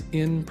join us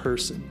in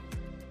person.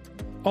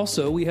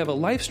 Also, we have a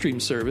live stream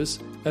service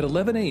at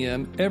 11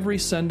 a.m. every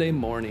Sunday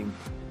morning.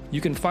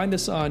 You can find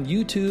us on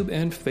YouTube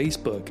and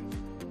Facebook.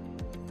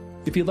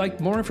 If you'd like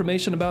more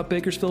information about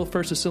Bakersfield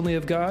First Assembly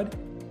of God,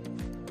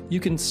 you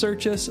can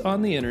search us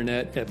on the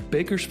internet at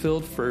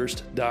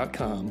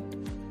bakersfieldfirst.com.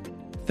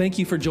 Thank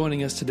you for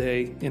joining us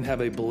today and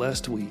have a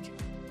blessed week.